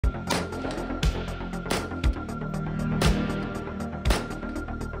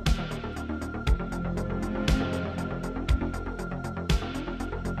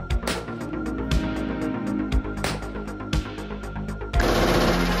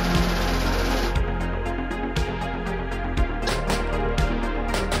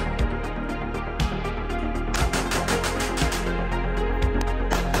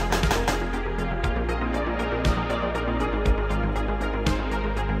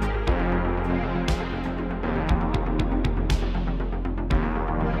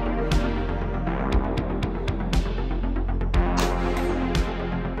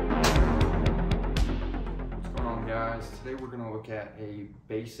at a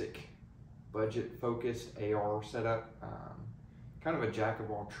basic budget-focused AR setup. Kind of a jack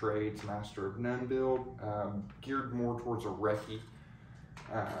of all trades, master of none build, geared more towards a recce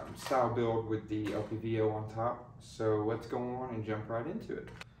style build with the LPVO on top. So let's go on and jump right into it.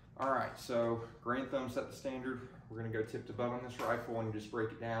 All right, so grand thumb set the standard. We're gonna go tip to butt on this rifle and just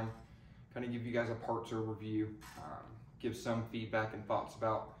break it down, kind of give you guys a parts overview, give some feedback and thoughts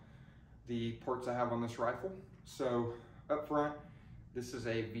about the parts I have on this rifle. So up front, this is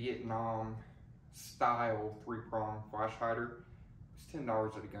a Vietnam style 3-prong flash hider. It's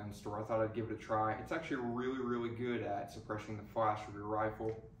 $10 at a gun store. I thought I'd give it a try. It's actually really good at suppressing the flash of your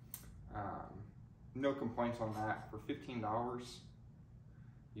rifle. No complaints on that. For $15,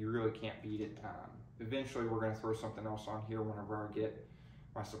 you really can't beat it. Eventually we're gonna throw something else on here whenever I get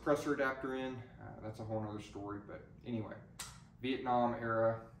my suppressor adapter in. That's a whole nother story, but anyway, Vietnam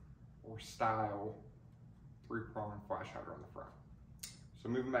era or style 3-prong flash hider on the front. So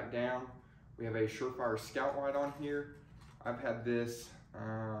moving back down, we have a Surefire Scout light on here. I've had this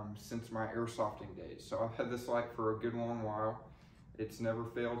since my airsofting days. So I've had this light for a good long while. It's never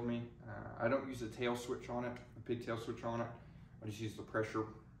failed me. I don't use a tail switch on it, a pigtail switch on it. I just use the pressure,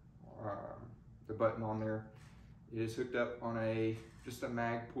 the button on there. It is hooked up on just a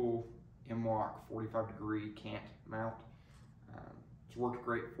Magpul M-Lock 45-degree cant mount. It's worked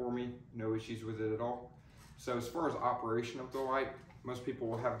great for me, no issues with it at all. So as far as operation of the light, most people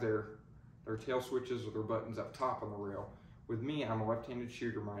will have their tail switches or their buttons up top on the rail. With me, I'm a left-handed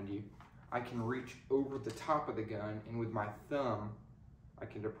shooter, mind you. I can reach over the top of the gun, and with my thumb, I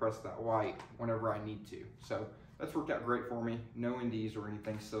can depress that light whenever I need to. So that's worked out great for me. No NDs or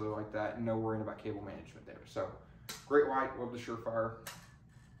anything silly like that. No worrying about cable management there. So great light, love the Surefire.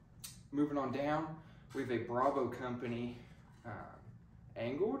 Moving on down, we have a Bravo Company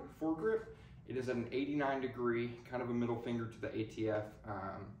angled foregrip. It is at an 89-degree, kind of a middle finger to the ATF.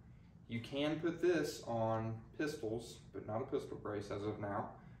 You can put this on pistols, but not a pistol brace as of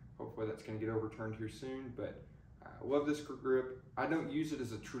now. Hopefully that's gonna get overturned here soon, but I love this grip. I don't use it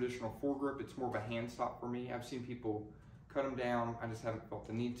as a traditional foregrip. It's more of a hand stop for me. I've seen people cut them down. I just haven't felt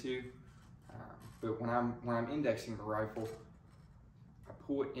the need to. But when I'm indexing the rifle, I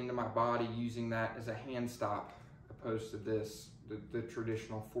pull it into my body using that as a hand stop, opposed to this, the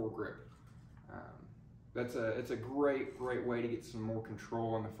traditional foregrip. It's a great way to get some more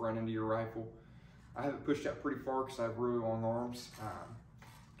control on the front end of your rifle. I have it pushed out pretty far because I have really long arms.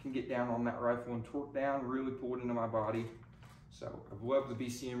 Can get down on that rifle and torque down, really pull it into my body. So I've loved the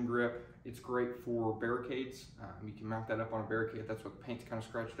BCM grip. It's great for barricades. You can mount that up on a barricade. That's what the paint's kind of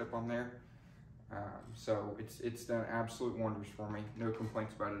scratched up on there. So it's done absolute wonders for me. No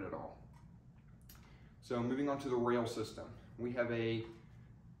complaints about it at all. So moving on to the rail system. We have a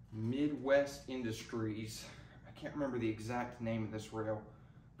Midwest Industries, I can't remember the exact name of this rail,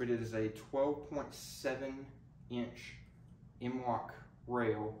 but it is a 12.7-inch M-Lock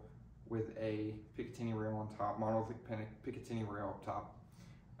rail with a Picatinny rail on top, monolithic Picatinny rail up top.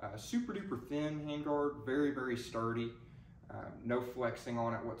 Super duper thin handguard, very sturdy. No flexing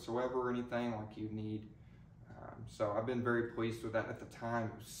on it whatsoever or anything like you need. So I've been very pleased with that. At the time,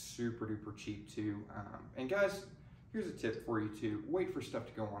 it was super duper cheap too. And guys, here's a tip for you too. Wait for stuff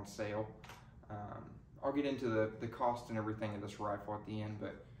to go on sale. I'll get into the cost and everything of this rifle at the end,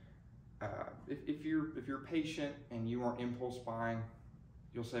 but if you're patient and you aren't impulse buying,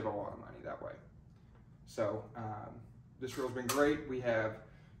 you'll save a lot of money that way. So this rail's been great. We have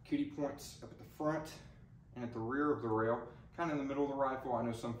cutie points up at the front and at the rear of the rail, kind of in the middle of the rifle. I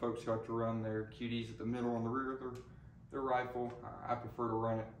know some folks who like to run their cuties at the middle and the rear of their rifle. I prefer to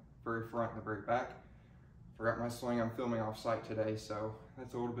run it very front and the very back. Forgot my sling. I'm filming off site today, so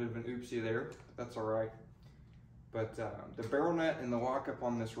that's a little bit of an oopsie there, but that's all right. But the barrel nut and the lockup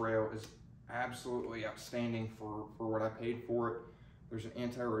on this rail is absolutely outstanding for what I paid for it. There's an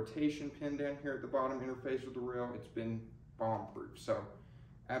anti-rotation pin down here at the bottom interface with the rail. It's been bomb-proof, so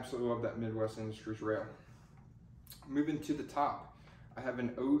absolutely love that Midwest Industries rail. Moving to the top, I have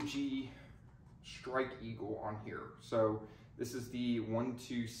an OG Strike Eagle on here. So this is the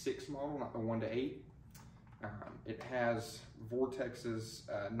 1-6 model, not the 1-8. It has Vortex's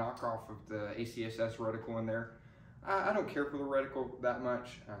knockoff of the ACSS reticle in there. I don't care for the reticle that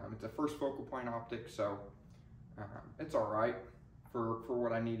much. It's a first focal point optic, so it's all right for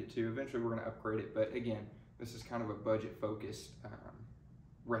what I need it to. Eventually we're gonna upgrade it, but again, this is kind of a budget-focused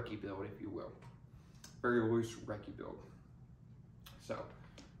recce build, if you will. Very loose recce build. So,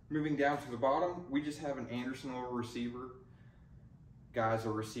 moving down to the bottom, we just have an Anderson little receiver. Guys,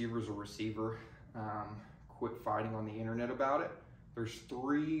 a receiver's a receiver. Quit fighting on the internet about it. There's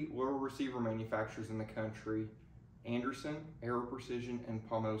 3 little receiver manufacturers in the country. Anderson, Aero Precision, and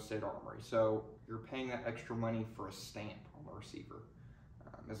Palmetto State Armory. So you're paying that extra money for a stamp on the receiver.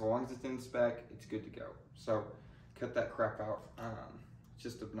 As long as it's in spec, it's good to go. So cut that crap out. It's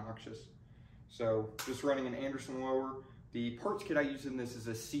just obnoxious. So just running an Anderson lower. The parts kit I use in this is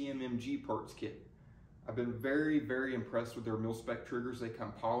a CMMG parts kit. I've been very, very impressed with their mil-spec triggers. They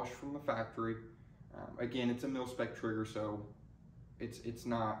come polished from the factory. Again, it's a mil-spec trigger, so it's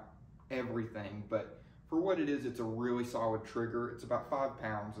not everything, but for what it is, it's a really solid trigger. It's about 5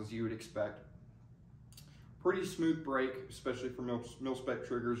 pounds, as you would expect. Pretty smooth break, especially for mil-spec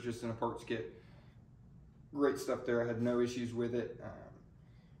triggers, just in a parts kit. Great stuff there. I had no issues with it.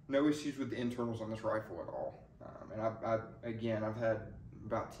 No issues with the internals on this rifle at all. And I've had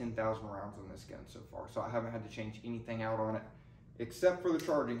about 10,000 rounds on this gun so far, so I haven't had to change anything out on it, except for the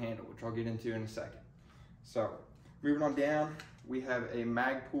charging handle, which I'll get into in a second. So, moving on down, we have a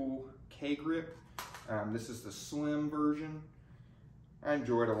Magpul K-Grip. This is the slim version. I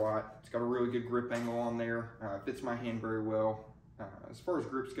enjoy it a lot. It's got a really good grip angle on there. Fits my hand very well. As far as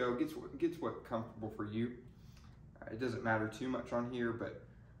grips go, gets what's comfortable for you. It doesn't matter too much on here, but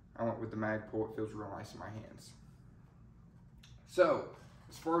I went with the Magpul. It feels real nice in my hands. So,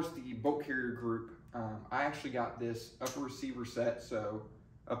 as far as the bolt carrier group, I actually got this upper receiver set, so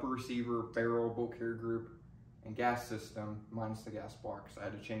upper receiver, barrel, bolt carrier group, and gas system, minus the gas block, because I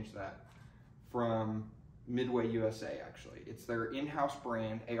had to change that, from Midway USA, actually. It's their in-house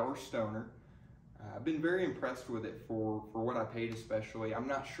brand, AR Stoner. I've been very impressed with it for what I paid especially. I'm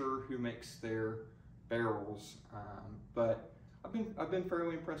not sure who makes their barrels, but I've been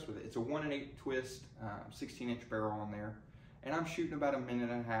fairly impressed with it. It's a 1 1/8 twist, 16-inch barrel on there. And I'm shooting about 1.5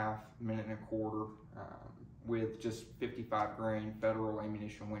 minutes, 1.25 minutes with just 55 grain Federal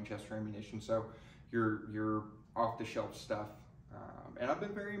ammunition, Winchester ammunition. So your off-the-shelf stuff. And I've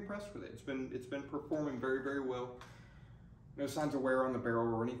been very impressed with it. It's been performing very, very well. No signs of wear on the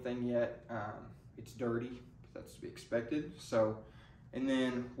barrel or anything yet. It's dirty, but that's to be expected. So, and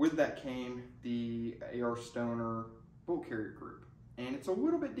then with that came the AR Stoner bolt carrier group. And it's a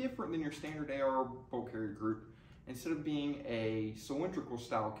little bit different than your standard AR bolt carrier group. Instead of being a cylindrical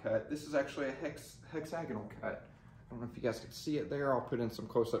style cut, this is actually a hexagonal cut. I don't know if you guys can see it there. I'll put in some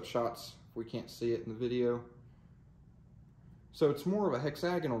close-up shots if we can't see it in the video. So it's more of a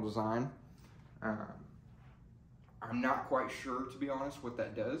hexagonal design. I'm not quite sure, to be honest, what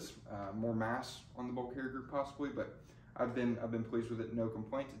that does. More mass on the bolt carrier group possibly, but I've been pleased with it, no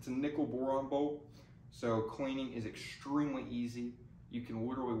complaints. It's a nickel boron bolt, so cleaning is extremely easy. You can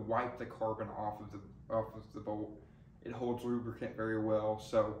literally wipe the carbon off of the bolt. It holds lubricant very well,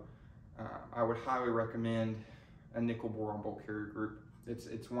 so I would highly recommend a nickel boron bolt carrier group.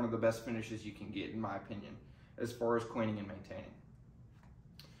 It's one of the best finishes you can get, in my opinion, as far as cleaning and maintaining.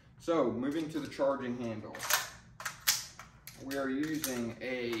 So, moving to the charging handle. We are using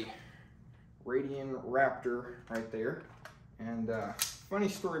a Radian Raptor right there. And funny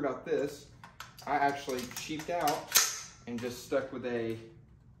story about this, I actually cheaped out and just stuck with a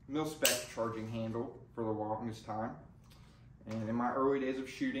mil-spec charging handle for the longest time. And in my early days of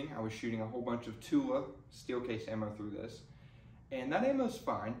shooting, I was shooting a whole bunch of Tula steel case ammo through this. And that ammo's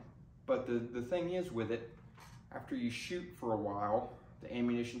fine, but the thing is with it, after you shoot for a while, the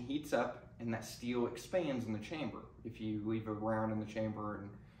ammunition heats up and that steel expands in the chamber if you leave a round in the chamber and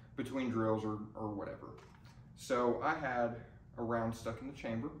between drills or whatever. So I had a round stuck in the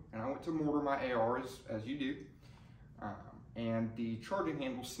chamber and I went to mortar my AR as you do. And the charging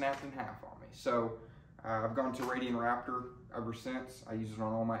handle snapped in half on me. So I've gone to Radian Raptor ever since. I use it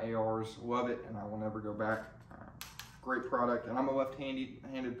on all my ARs, love it, and I will never go back. Great product, and I'm a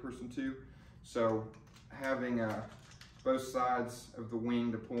left-handed person too, so having both sides of the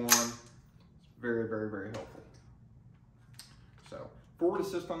wing to pull on is very, very, very helpful. So forward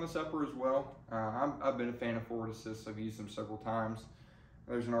assist on this upper as well. I've been a fan of forward assists. I've used them several times.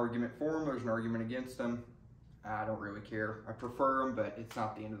 There's an argument for them, there's an argument against them. I don't really care. I prefer them, but it's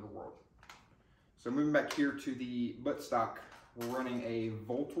not the end of the world. So moving back here to the buttstock, we're running a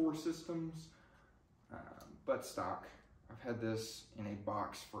Voltor Systems buttstock. I've had this in a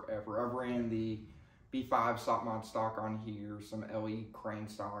box forever. I've ran the B5 SOP mod stock on here, some LE crane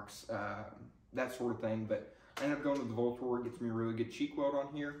stocks, that sort of thing, but I ended up going with the Voltor. It gets me a really good cheek weld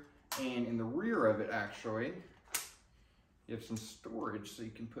on here, and in the rear of it, actually, you have some storage so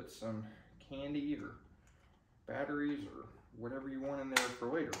you can put some candy or batteries or whatever you want in there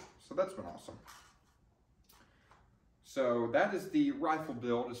for later. So that's been awesome. So that is the rifle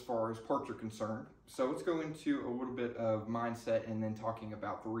build as far as parts are concerned. So let's go into a little bit of mindset and then talking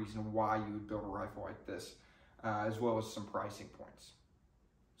about the reason why you would build a rifle like this, as well as some pricing points.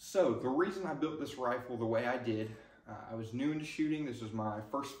 So the reason I built this rifle the way I did I was new into shooting. This was my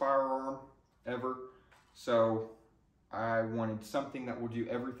first firearm ever. So I wanted something that will do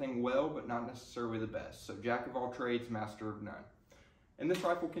everything well, but not necessarily the best. So jack of all trades, master of none. And this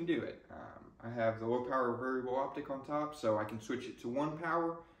rifle can do it. I have the low power variable optic on top, so I can switch it to 1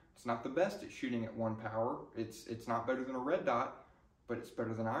 power. It's not the best at shooting at 1 power. It's not better than a red dot, but it's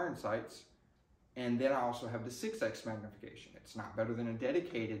better than iron sights. And then I also have the 6x magnification. It's not better than a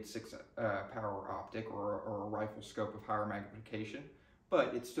dedicated 6 power optic or a rifle scope of higher magnification,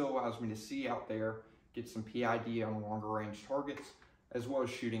 but it still allows me to see out there, get some PID on longer range targets, as well as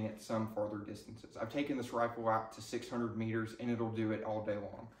shooting at some farther distances. I've taken this rifle out to 600 meters and it'll do it all day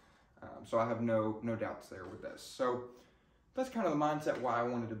long. So I have no doubts there with this. So that's kind of the mindset why I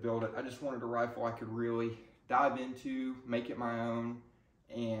wanted to build it. I just wanted a rifle I could really dive into, make it my own,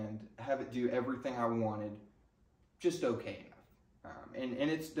 and have it do everything I wanted, just okay enough. And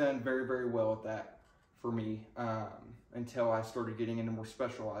it's done very, very well at that for me until I started getting into more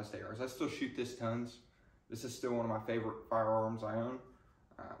specialized ARs. I still shoot this tons. This is still one of my favorite firearms I own,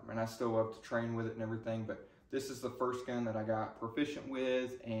 and I still love to train with it and everything, but this is the first gun that I got proficient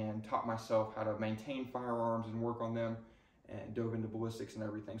with and taught myself how to maintain firearms and work on them and dove into ballistics and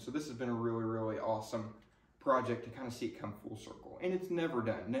everything. So this has been a really, really awesome project to kind of see it come full circle. And it's never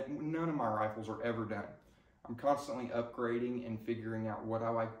done. None of my rifles are ever done. I'm constantly upgrading and figuring out what I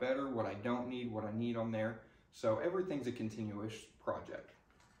like better, what I don't need, what I need on there. So everything's a continuous project.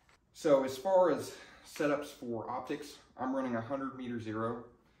 So as far as setups for optics, I'm running 100 meter zero.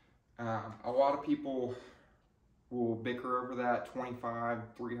 A lot of people will bicker over that 25,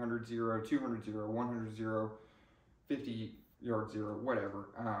 300 zero, 200 zero, 100 zero, 50 yard zero, whatever.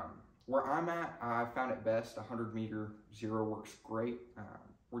 Where I'm at, I found it best. 100 meter zero works great.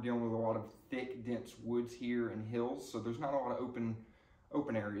 We're dealing with a lot of thick, dense woods here and hills, so there's not a lot of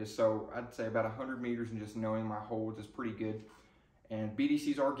open areas. So I'd say about 100 meters and just knowing my holds is pretty good. And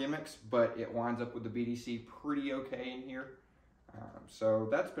BDCs are gimmicks, but it winds up with the BDC pretty okay in here. So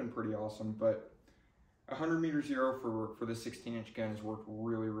that's been pretty awesome. But 100 meter zero for the 16-inch gun has worked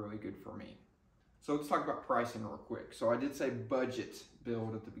really, really good for me. So let's talk about pricing real quick. So I did say budget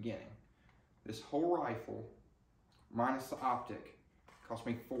build at the beginning. This whole rifle, minus the optic, cost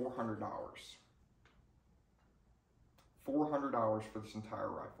me $400. $400 for this entire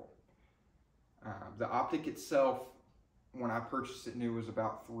rifle. The optic itself, when I purchased it new, was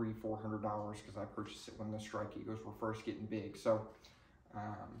about $300–400 because I purchased it when the Strike Eagles were first getting big. So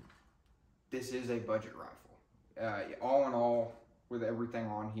this is a budget rifle. All in all, with everything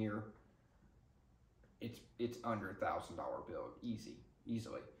on here, it's under $1,000 build,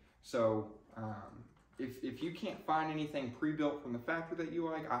 easily. So if you can't find anything pre-built from the factory that you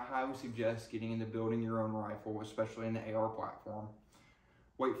like, I highly suggest getting into building your own rifle, especially in the AR platform.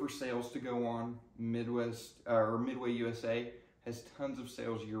 Wait for sales to go on. Midway USA has tons of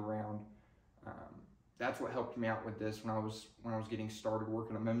sales year round. That's what helped me out with this when I was getting started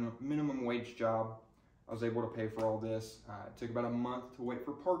working a minimum wage job. I was able to pay for all this. It took about a month to wait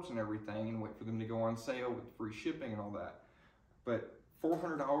for parts and everything and wait for them to go on sale with free shipping and all that. But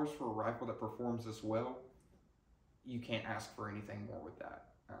 $400 for a rifle that performs this well, you can't ask for anything more with that.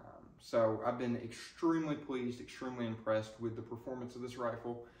 So I've been extremely pleased, extremely impressed with the performance of this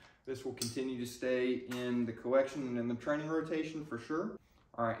rifle. This will continue to stay in the collection and in the training rotation for sure.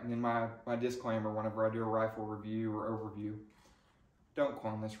 All right, and then my disclaimer whenever I do a rifle review or overview, don't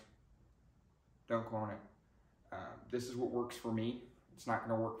clone this. Don't clone it. This is what works for me. It's not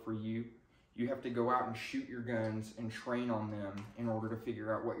gonna work for you. You have to go out and shoot your guns and train on them in order to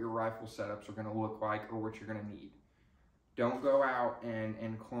figure out what your rifle setups are gonna look like or what you're gonna need. Don't go out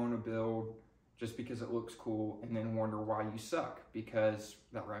and clone a build just because it looks cool and then wonder why you suck, because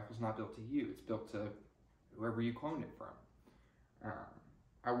that rifle's not built to you. It's built to whoever you cloned it from.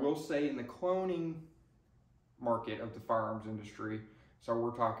 I will say in the cloning market of the firearms industry, so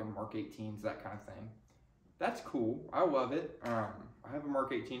we're talking Mark 18s, that kind of thing. That's cool. I love it. I have a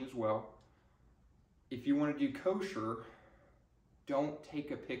Mark 18 as well. If you want to do kosher, don't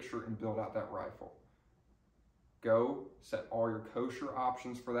take a picture and build out that rifle. Go set all your kosher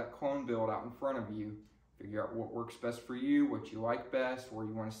options for that clone build out in front of you. Figure out what works best for you, what you like best, where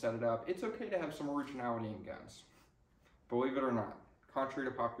you want to set it up. It's okay to have some originality in guns. Believe it or not, contrary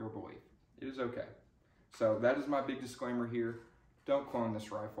to popular belief, it is okay. So that is my big disclaimer here. Don't clone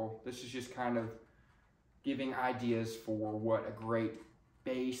this rifle. This is just kind of giving ideas for what a great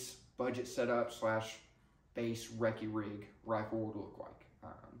base budget setup / base recce rig rifle would look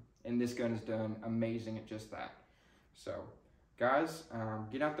like. And this gun is done amazing at just that. So guys,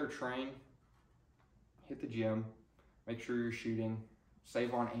 get out there, train, hit the gym, make sure you're shooting,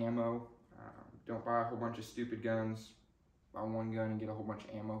 save on ammo. Don't buy a whole bunch of stupid guns. Buy one gun and get a whole bunch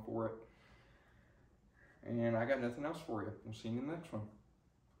of ammo for it. And I got nothing else for you. We'll see you in the next one.